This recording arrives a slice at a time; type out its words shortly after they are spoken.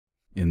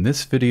In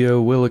this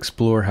video, we'll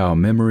explore how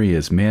memory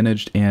is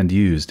managed and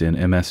used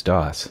in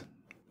MS-DOS.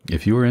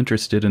 If you are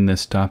interested in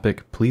this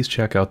topic, please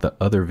check out the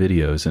other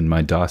videos in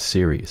my DOS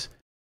series.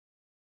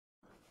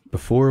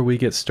 Before we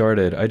get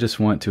started, I just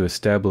want to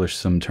establish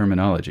some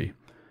terminology.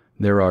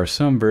 There are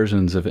some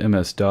versions of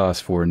MS-DOS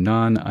for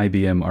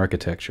non-IBM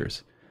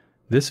architectures.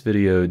 This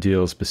video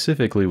deals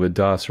specifically with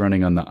DOS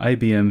running on the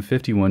IBM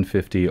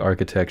 5150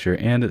 architecture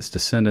and its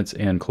descendants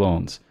and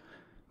clones.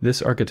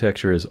 This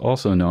architecture is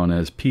also known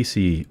as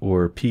PC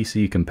or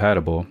PC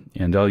compatible,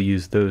 and I'll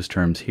use those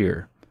terms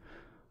here.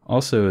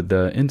 Also,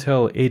 the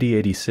Intel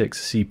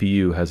 8086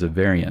 CPU has a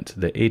variant,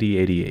 the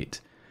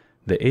 8088.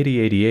 The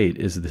 8088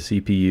 is the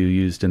CPU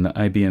used in the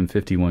IBM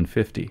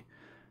 5150.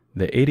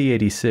 The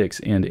 8086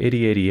 and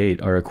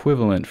 8088 are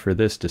equivalent for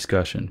this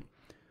discussion.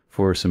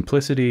 For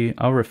simplicity,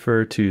 I'll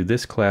refer to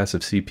this class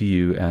of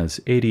CPU as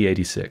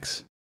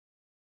 8086.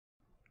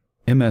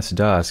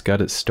 MS-DOS got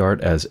its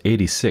start as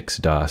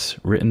 86-DOS,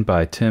 written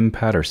by Tim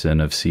Patterson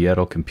of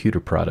Seattle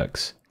Computer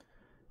Products.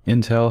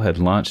 Intel had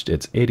launched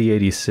its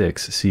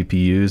 8086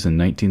 CPUs in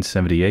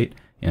 1978,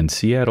 and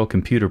Seattle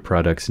Computer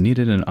Products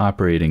needed an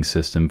operating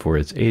system for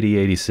its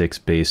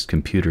 8086-based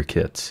computer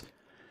kits.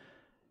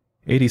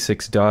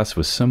 86-DOS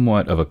was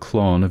somewhat of a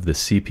clone of the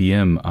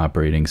CP/M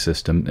operating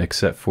system,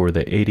 except for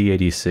the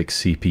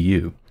 8086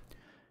 CPU.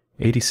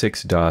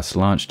 86-DOS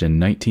launched in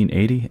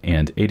 1980,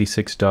 and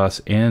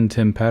 86-DOS and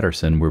Tim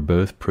Patterson were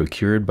both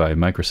procured by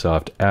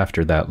Microsoft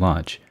after that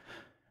launch.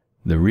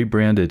 The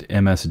rebranded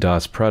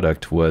MS-DOS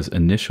product was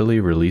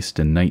initially released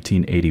in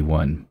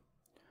 1981.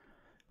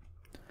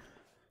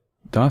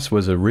 DOS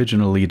was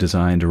originally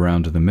designed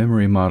around the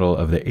memory model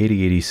of the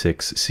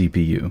 8086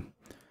 CPU.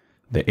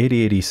 The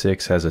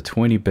 8086 has a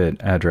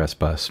 20-bit address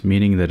bus,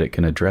 meaning that it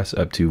can address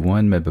up to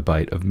 1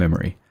 megabyte of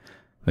memory.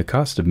 The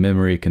cost of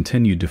memory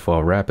continued to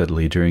fall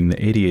rapidly during the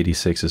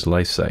 8086's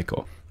life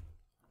cycle.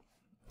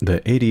 The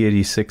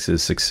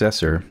 8086's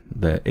successor,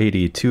 the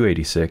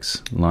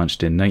 8286,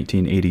 launched in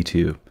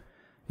 1982.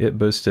 It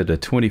boasted a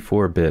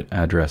 24-bit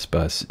address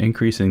bus,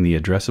 increasing the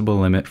addressable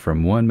limit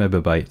from 1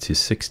 megabyte to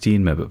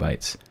 16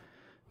 megabytes.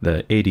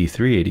 The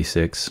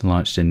 8386,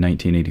 launched in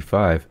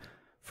 1985,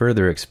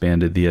 further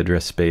expanded the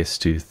address space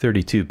to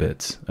 32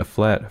 bits, a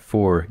flat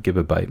 4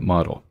 gigabyte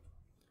model.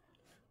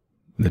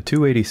 The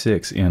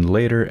 286 and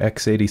later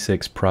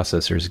x86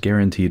 processors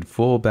guaranteed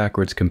full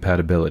backwards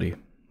compatibility.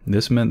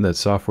 This meant that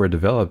software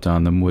developed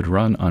on them would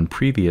run on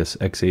previous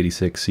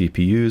x86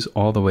 CPUs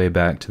all the way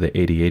back to the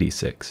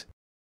 8086.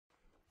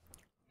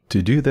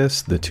 To do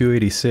this, the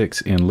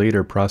 286 and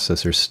later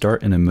processors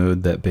start in a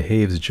mode that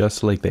behaves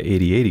just like the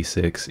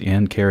 8086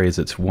 and carries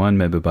its 1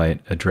 megabyte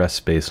address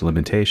space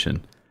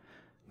limitation.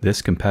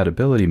 This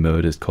compatibility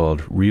mode is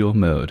called real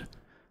mode.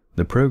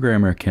 The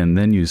programmer can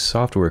then use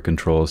software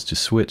controls to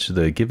switch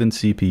the given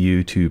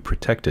CPU to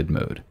protected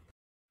mode.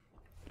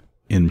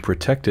 In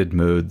protected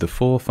mode, the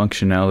full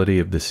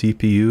functionality of the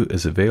CPU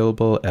is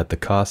available at the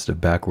cost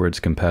of backwards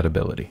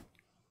compatibility.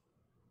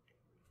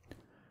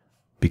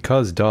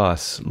 Because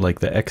DOS,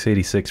 like the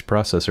x86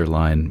 processor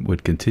line,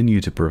 would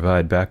continue to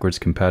provide backwards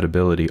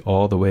compatibility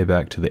all the way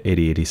back to the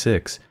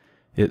 8086,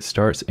 it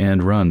starts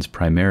and runs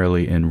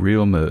primarily in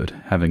real mode,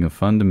 having a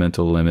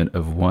fundamental limit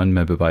of 1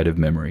 megabyte of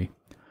memory.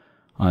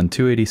 On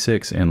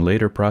 286 and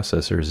later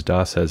processors,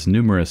 DOS has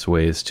numerous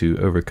ways to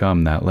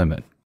overcome that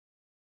limit.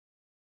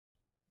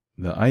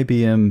 The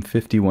IBM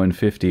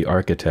 5150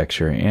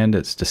 architecture and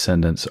its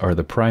descendants are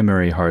the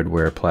primary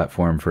hardware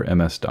platform for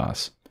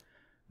MS-DOS.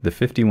 The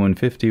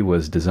 5150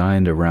 was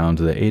designed around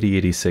the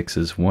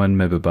 8086's 1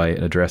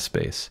 megabyte address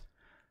space.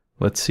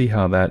 Let's see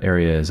how that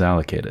area is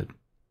allocated.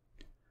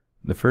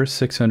 The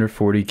first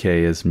 640K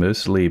is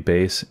mostly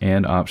base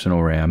and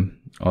optional RAM,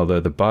 although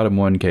the bottom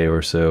 1K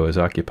or so is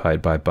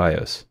occupied by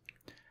BIOS.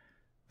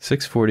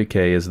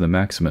 640K is the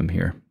maximum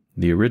here.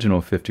 The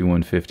original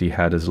 5150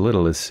 had as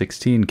little as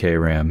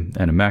 16K RAM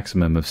and a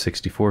maximum of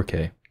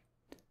 64K.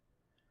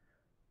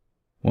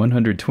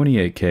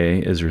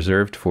 128K is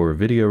reserved for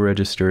video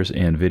registers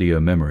and video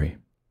memory.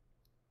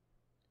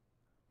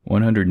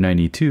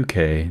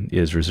 192K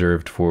is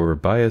reserved for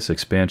BIOS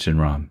expansion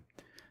ROM.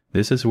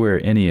 This is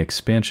where any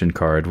expansion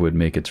card would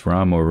make its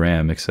ROM or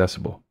RAM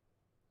accessible.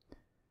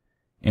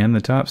 And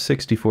the top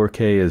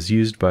 64K is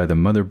used by the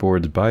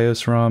motherboard's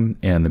BIOS ROM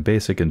and the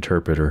basic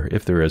interpreter,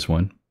 if there is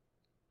one.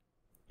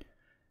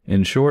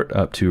 In short,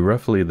 up to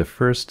roughly the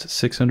first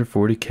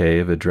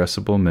 640K of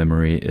addressable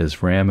memory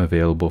is RAM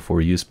available for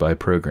use by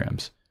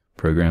programs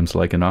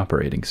like an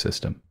operating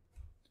system.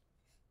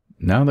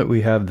 Now that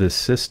we have this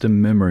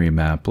system memory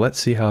map, let's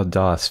see how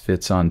DOS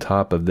fits on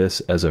top of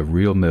this as a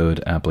real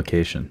mode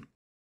application.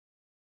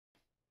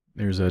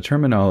 There's a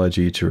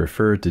terminology to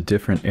refer to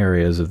different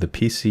areas of the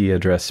PC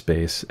address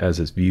space as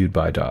is viewed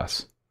by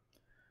DOS.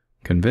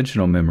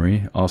 Conventional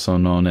memory, also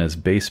known as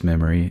base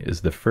memory,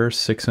 is the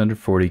first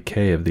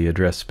 640K of the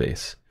address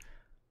space.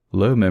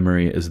 Low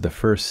memory is the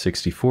first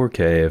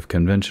 64K of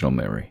conventional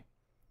memory.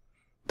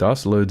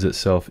 DOS loads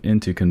itself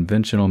into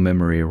conventional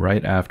memory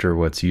right after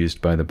what's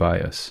used by the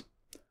BIOS.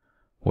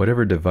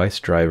 Whatever device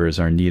drivers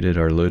are needed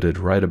are loaded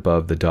right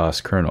above the DOS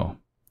kernel.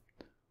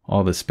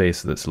 All the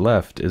space that's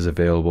left is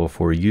available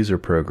for user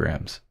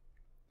programs.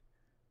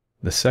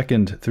 The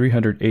second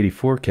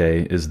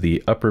 384K is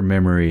the upper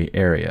memory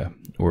area,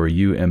 or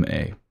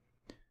UMA.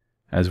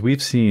 As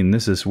we've seen,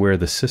 this is where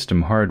the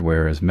system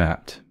hardware is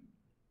mapped.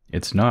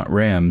 It's not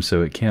RAM,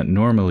 so it can't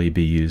normally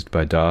be used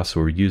by DOS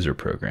or user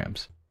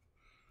programs.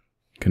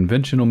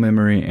 Conventional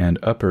memory and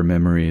upper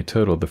memory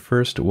total the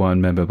first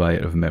 1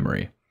 MB of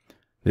memory.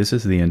 This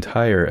is the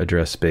entire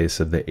address space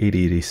of the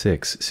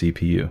 8086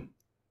 CPU.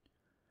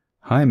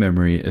 High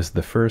memory is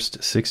the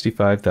first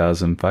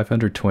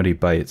 65,520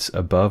 bytes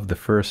above the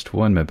first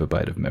 1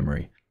 MB of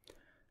memory.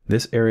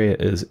 This area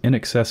is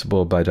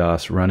inaccessible by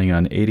DOS running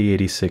on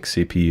 8086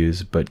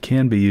 CPUs, but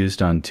can be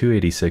used on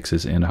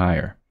 286s and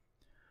higher.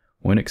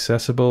 When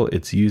accessible,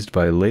 it's used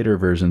by later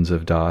versions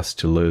of DOS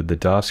to load the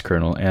DOS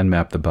kernel and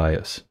map the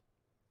BIOS.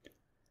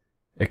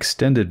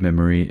 Extended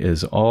memory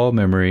is all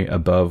memory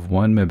above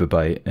 1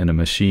 MB in a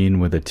machine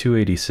with a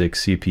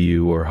 286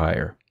 CPU or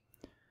higher.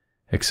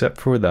 Except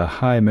for the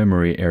high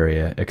memory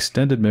area,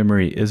 extended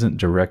memory isn't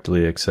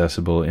directly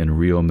accessible in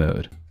real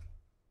mode.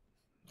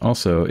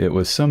 Also, it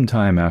was some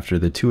time after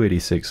the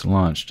 286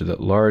 launched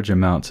that large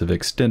amounts of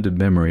extended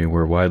memory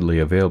were widely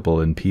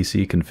available in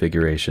PC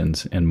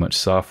configurations, and much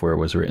software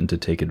was written to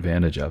take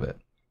advantage of it.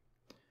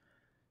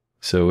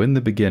 So in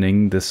the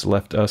beginning, this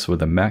left us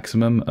with a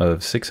maximum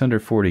of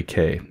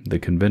 640K, the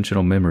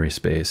conventional memory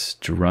space,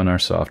 to run our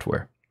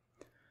software.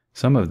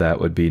 Some of that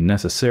would be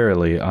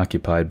necessarily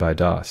occupied by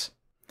DOS.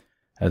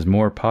 As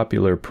more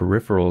popular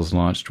peripherals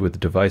launched with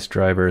device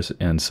drivers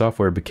and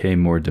software became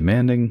more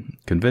demanding,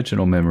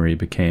 conventional memory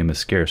became a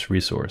scarce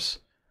resource.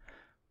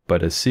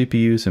 But as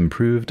CPUs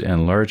improved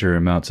and larger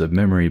amounts of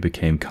memory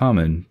became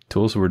common,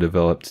 tools were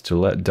developed to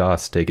let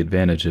DOS take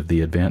advantage of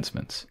the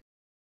advancements.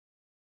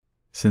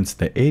 Since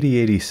the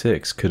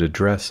 8086 could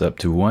address up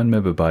to 1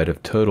 MB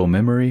of total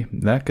memory,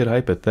 that could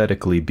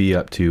hypothetically be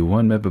up to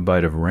 1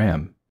 MB of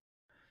RAM.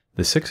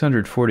 The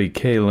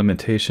 640K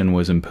limitation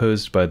was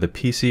imposed by the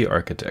PC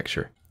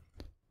architecture.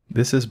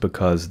 This is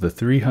because the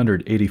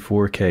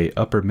 384K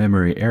upper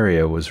memory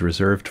area was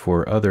reserved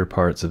for other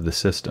parts of the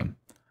system.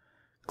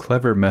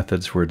 Clever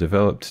methods were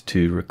developed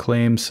to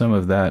reclaim some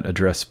of that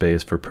address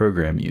space for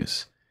program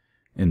use.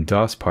 In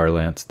DOS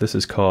parlance, this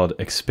is called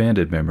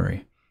expanded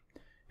memory.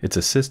 It's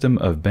a system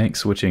of bank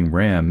switching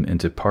RAM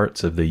into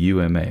parts of the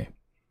UMA.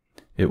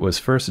 It was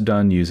first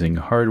done using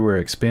hardware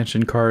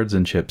expansion cards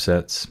and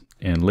chipsets,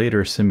 and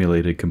later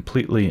simulated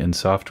completely in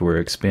software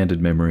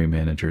expanded memory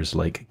managers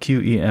like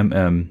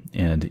QEMM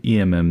and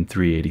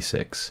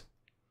EMM386.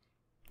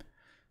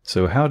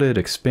 So how did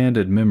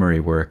expanded memory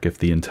work if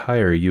the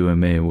entire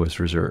UMA was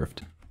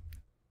reserved?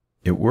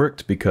 It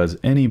worked because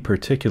any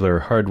particular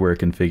hardware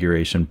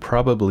configuration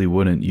probably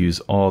wouldn't use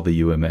all the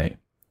UMA.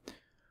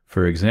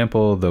 For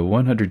example, the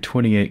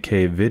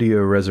 128K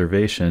video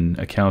reservation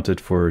accounted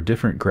for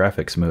different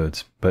graphics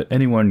modes, but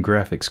any one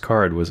graphics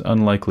card was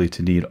unlikely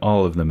to need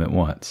all of them at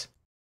once.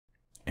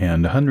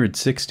 And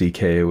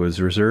 160K was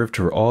reserved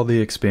for all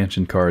the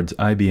expansion cards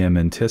IBM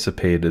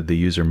anticipated the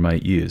user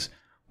might use,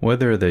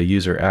 whether the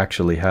user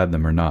actually had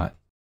them or not.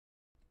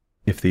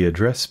 If the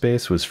address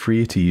space was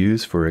free to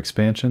use for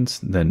expansions,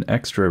 then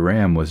extra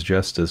RAM was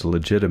just as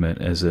legitimate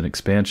as an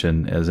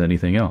expansion as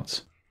anything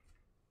else.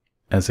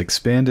 As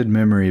expanded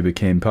memory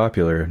became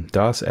popular,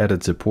 DOS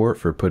added support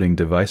for putting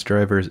device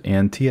drivers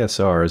and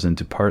TSRs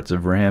into parts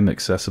of RAM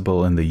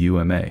accessible in the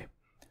UMA.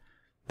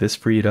 This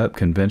freed up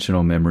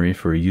conventional memory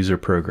for user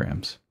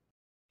programs.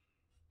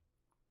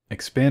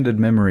 Expanded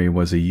memory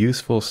was a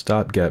useful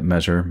stopgap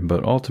measure,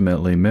 but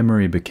ultimately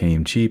memory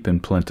became cheap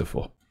and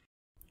plentiful.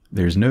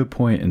 There's no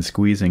point in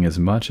squeezing as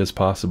much as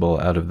possible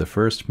out of the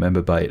first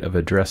megabyte of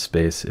address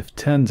space if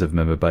tens of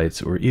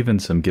megabytes or even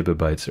some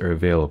gigabytes are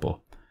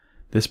available.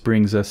 This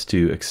brings us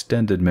to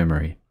extended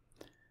memory.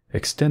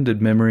 Extended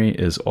memory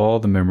is all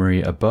the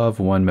memory above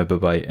 1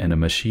 MB in a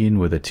machine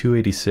with a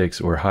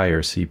 286 or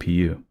higher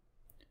CPU.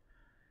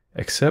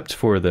 Except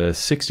for the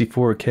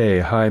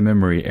 64K high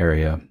memory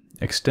area,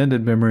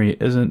 extended memory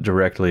isn't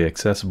directly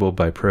accessible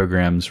by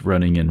programs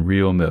running in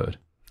real mode.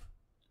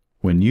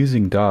 When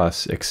using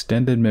DOS,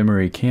 extended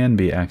memory can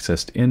be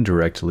accessed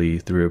indirectly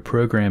through a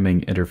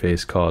programming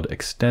interface called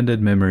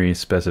Extended Memory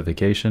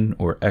Specification,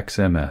 or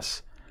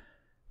XMS.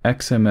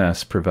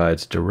 XMS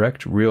provides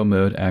direct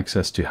real-mode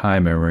access to high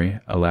memory,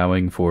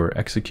 allowing for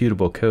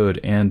executable code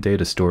and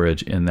data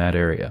storage in that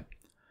area.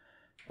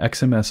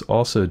 XMS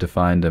also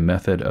defined a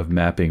method of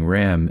mapping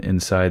RAM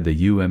inside the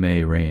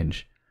UMA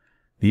range.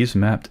 These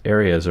mapped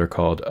areas are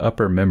called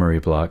upper memory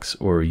blocks,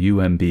 or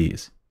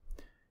UMBs.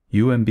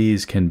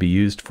 UMBs can be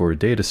used for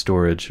data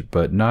storage,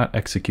 but not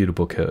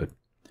executable code.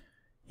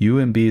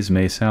 UMBs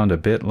may sound a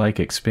bit like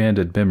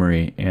expanded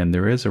memory, and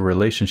there is a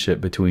relationship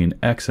between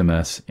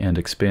XMS and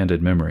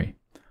expanded memory.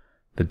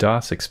 The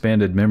DOS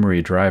expanded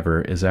memory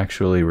driver is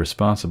actually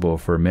responsible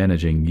for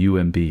managing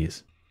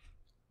UMBs.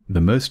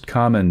 The most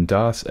common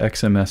DOS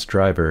XMS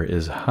driver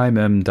is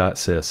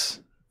himem.sys,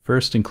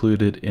 first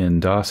included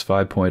in DOS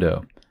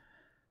 5.0.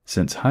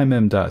 Since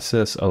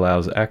HighMem.sys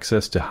allows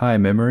access to high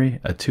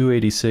memory, a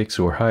 286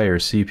 or higher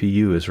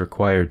CPU is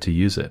required to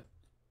use it.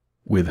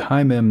 With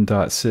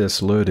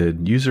HighMem.sys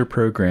loaded, user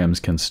programs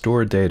can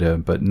store data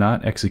but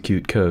not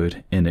execute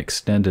code in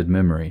extended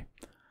memory.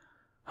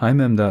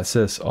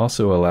 HighMem.sys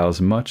also allows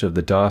much of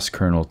the DOS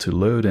kernel to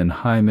load in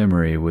high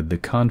memory with the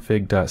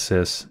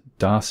config.sys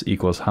DOS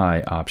equals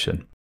high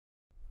option.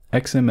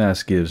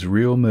 XMS gives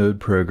real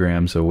mode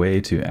programs a way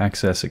to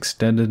access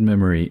extended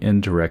memory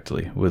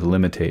indirectly with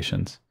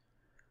limitations.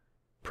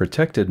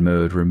 Protected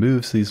mode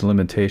removes these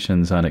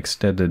limitations on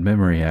extended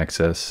memory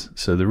access,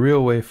 so the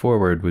real way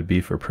forward would be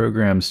for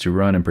programs to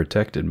run in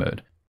protected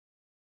mode.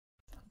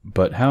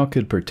 But how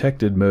could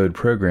protected mode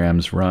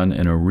programs run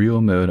in a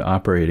real mode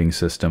operating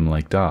system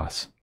like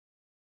DOS?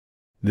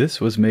 This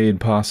was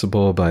made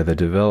possible by the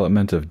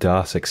development of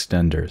DOS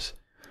extenders.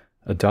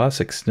 A DOS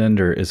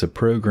extender is a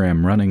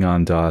program running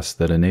on DOS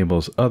that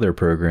enables other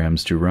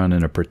programs to run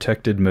in a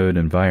protected mode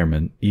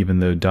environment even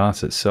though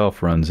DOS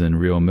itself runs in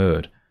real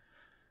mode.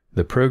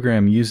 The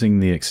program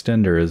using the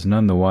extender is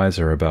none the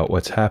wiser about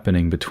what's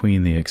happening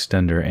between the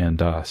extender and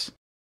DOS.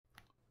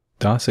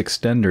 DOS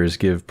extenders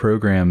give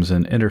programs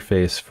an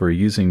interface for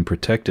using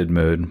protected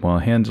mode while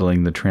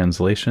handling the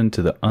translation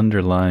to the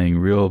underlying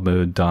real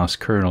mode DOS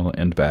kernel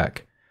and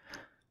back.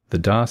 The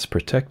DOS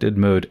Protected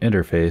Mode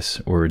Interface,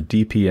 or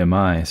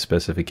DPMI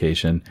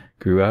specification,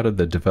 grew out of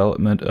the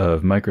development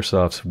of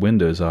Microsoft's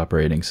Windows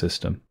operating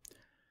system.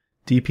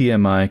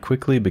 DPMI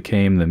quickly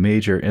became the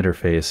major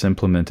interface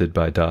implemented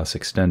by DOS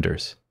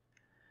extenders.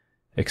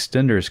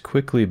 Extenders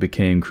quickly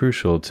became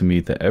crucial to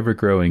meet the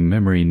ever-growing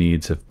memory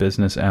needs of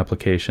business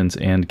applications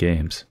and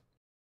games.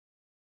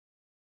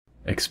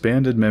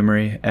 Expanded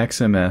memory,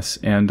 XMS,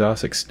 and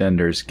DOS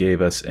extenders gave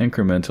us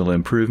incremental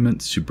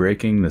improvements to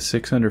breaking the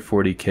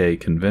 640K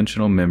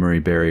conventional memory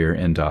barrier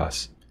in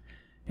DOS,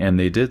 and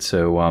they did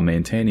so while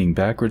maintaining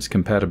backwards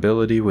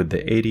compatibility with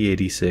the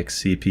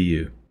 8086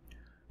 CPU.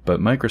 But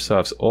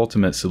Microsoft's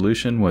ultimate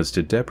solution was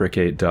to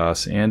deprecate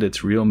DOS and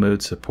its real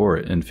mode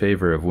support in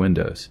favor of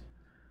Windows.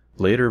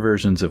 Later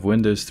versions of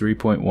Windows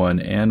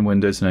 3.1 and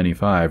Windows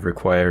 95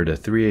 required a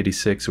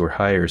 386 or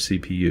higher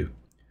CPU.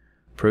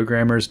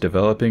 Programmers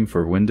developing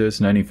for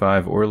Windows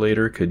 95 or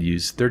later could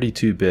use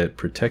 32-bit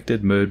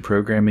protected mode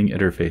programming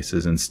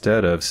interfaces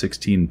instead of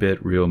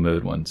 16-bit real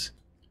mode ones.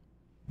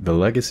 The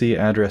legacy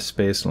address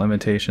space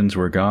limitations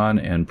were gone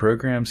and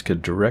programs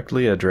could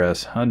directly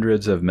address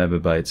hundreds of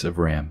megabytes of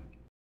RAM.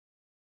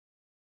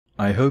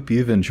 I hope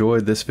you've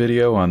enjoyed this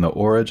video on the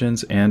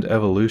origins and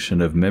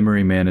evolution of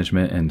memory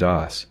management in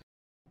DOS.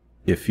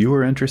 If you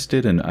are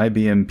interested in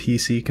IBM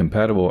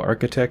PC-compatible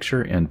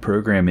architecture and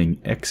programming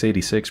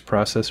x86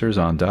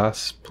 processors on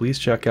DOS, please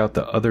check out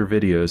the other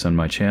videos on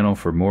my channel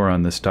for more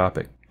on this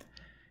topic.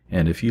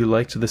 And if you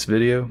liked this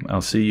video,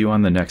 I'll see you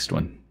on the next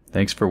one.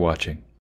 Thanks for watching.